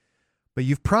but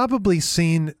you've probably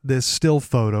seen this still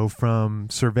photo from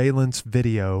surveillance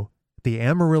video, the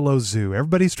Amarillo Zoo.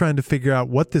 Everybody's trying to figure out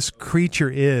what this creature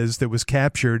is that was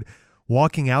captured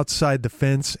walking outside the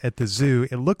fence at the zoo.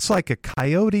 It looks like a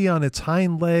coyote on its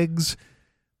hind legs,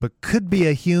 but could be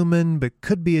a human, but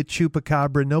could be a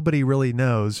chupacabra. Nobody really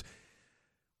knows.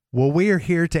 Well, we are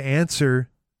here to answer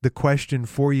the question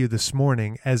for you this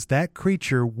morning, as that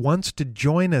creature wants to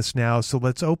join us now. So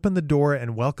let's open the door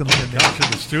and welcome him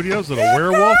into the studios of a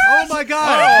werewolf. Oh my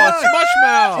God! Oh, it's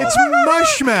Mushmouth. It's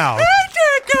Mushmouth. Hey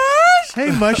there, guys. Hey,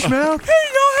 Mushmouth. Hey,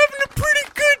 y'all having a pretty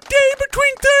good day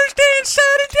between Thursday and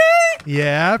Saturday?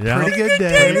 Yeah, pretty good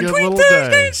day. Day between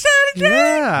Thursday and Saturday?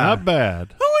 Yeah. Not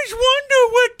bad. I always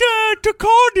wonder what to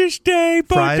call this day.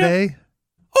 But, Friday?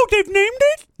 Oh, they've named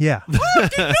it? Yeah. Oh, I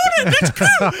didn't know that. That's cool.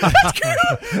 That's cool. I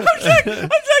was like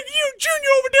you,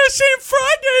 Junior, over there saying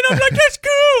Friday, and I'm like, that's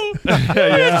cool.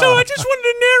 Yeah. So I just wanted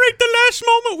to narrate the last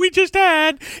moment we just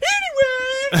had.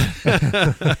 Anyway,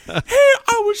 hey,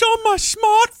 I was on my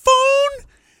smartphone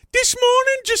this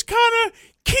morning, just kind of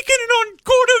kicking it on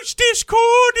Gordo's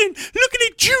Discord and looking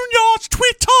at Junior's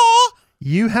Twitter.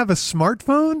 You have a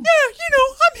smartphone? Yeah,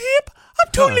 I'm hip.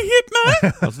 I'm totally hip,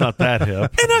 man. That's not that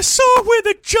hip. And I saw where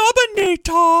the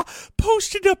Jubbinator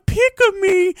posted a pic of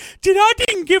me that I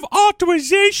didn't give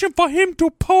authorization for him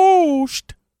to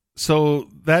post. So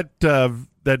that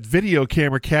video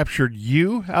camera captured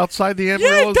you outside the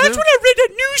Amarillo Yeah, that's Zoo? when I read that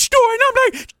news story, and I'm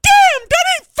like, damn, that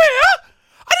ain't fair.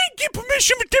 I didn't get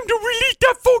permission for them to release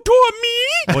that photo of me.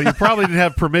 Well, you probably didn't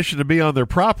have permission to be on their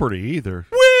property either.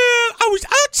 Well, I was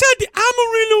outside the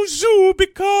Amarillo Zoo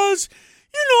because,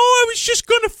 I was just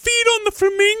going to feed on the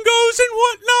flamingos and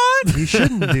whatnot. You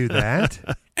shouldn't do that.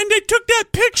 And they took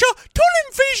that picture. Total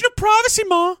invasion of privacy,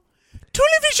 Ma.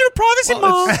 Total invasion of privacy,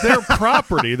 Ma. It's their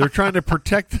property. They're trying to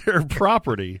protect their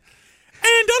property. And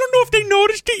I don't know if they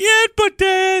noticed it yet, but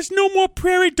there's no more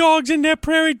prairie dogs in their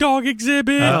prairie dog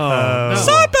exhibit. Uh-oh.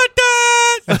 Sorry about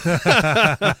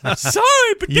that.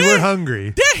 Sorry, but You were hungry.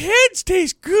 their heads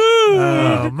taste good.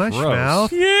 Oh,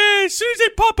 Mushmouth. Yeah, as soon as they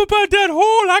pop up out that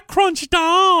hole, I crunch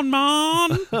down,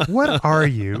 man. What are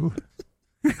you?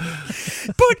 But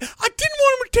I didn't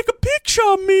want them to take a picture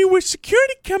of me with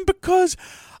security cam because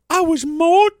I was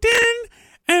molting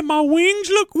and my wings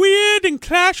look weird and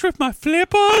clash with my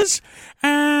flippers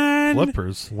and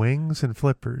Flippers? Wings and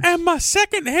flippers. and my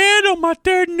second head on my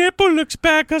third nipple looks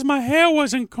bad because my hair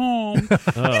wasn't combed. Just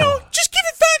give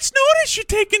advance notice you're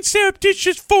taking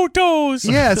surreptitious photos.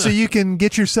 Yeah, so you can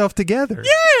get yourself together.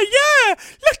 Yeah.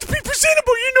 Like to be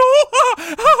presentable,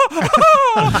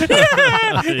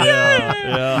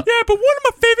 Yeah, but one of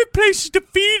my favorite places to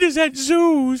feed is at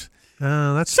zoos.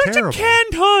 Oh, that's Such terrible. a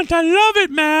canned hunt. I love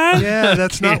it, man. Yeah,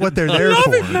 that's not what they're there I love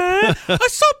for. it, man. I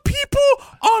saw people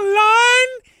online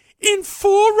in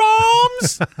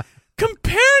forums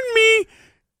comparing me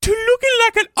to looking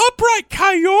like an upright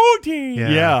coyote.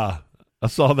 Yeah. I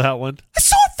saw that one. That's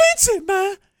so offensive,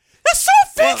 man. That's so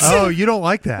offensive. Oh, you don't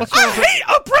like that. I hate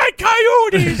upright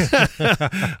coyotes.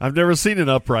 I've never seen an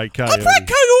upright coyote. Upright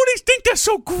coyotes think they're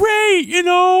so great,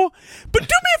 But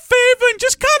do me a favor and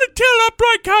just kind of tell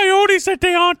upright coyotes that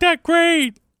they aren't that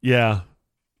great. Yeah.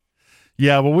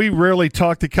 Yeah, well, we rarely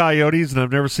talk to coyotes, and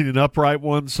I've never seen an upright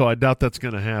one, so I doubt that's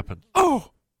going to happen.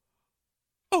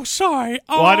 Oh, sorry.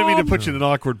 Well, I didn't mean to put you in an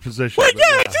awkward position. Well, but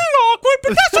yeah, it's a little awkward,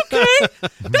 but that's okay.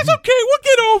 That's okay. We'll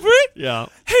get over it. Yeah.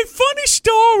 Hey, funny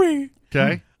story.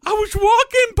 Okay. I was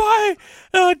walking by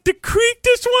the creek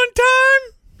this one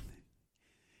time.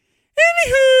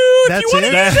 Anywho, if you want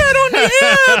to use that on the air,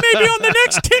 maybe on the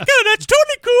next ticker, that's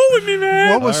totally cool with me,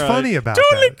 man. What was funny about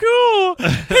Totally that? cool.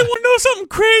 Hey, want to know something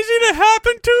crazy that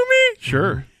happened to me?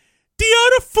 Sure. The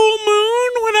other full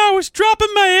moon, when I was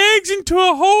dropping my eggs into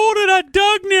a hole that I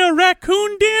dug near a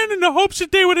raccoon den in the hopes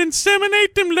that they would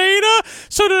inseminate them later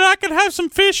so that I could have some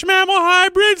fish-mammal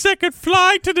hybrids that could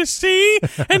fly to the sea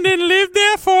and then live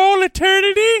there for all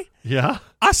eternity, Yeah.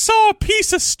 I saw a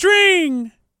piece of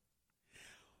string.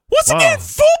 Once again,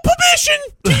 full permission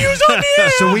to use on the air.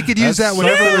 So we could use that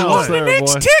whenever we on want. the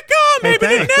next ticker, maybe the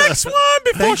thanks. next one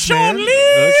before Thanks, Sean man.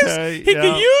 leaves. Okay, He yeah.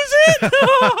 can use it.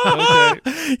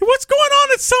 What's going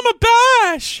on at Summer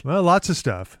Bash? Well, lots of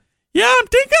stuff. Yeah, I'm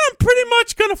thinking I'm pretty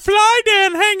much going to fly there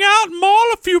and hang out and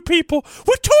maul a few people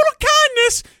with total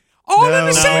kindness, all in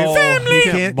the same family.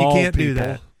 You can't Maul do people.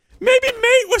 that. Maybe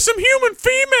mate with some human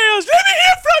females. Let me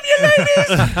hear from you, ladies.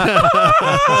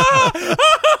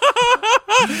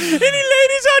 Any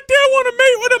ladies out there want to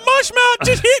mate with a mushmouth,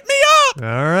 just hit me up.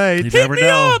 All right. You Hit never me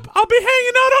know. up. I'll be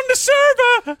hanging out on the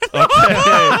server.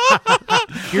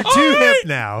 You're too All right. hip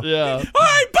now. Yeah. All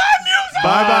right, bye, music.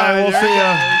 Bye-bye. We'll see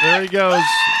ya. There he goes.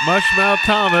 Mushmouth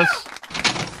Thomas.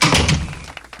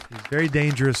 He's very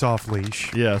dangerous off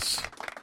leash. Yes.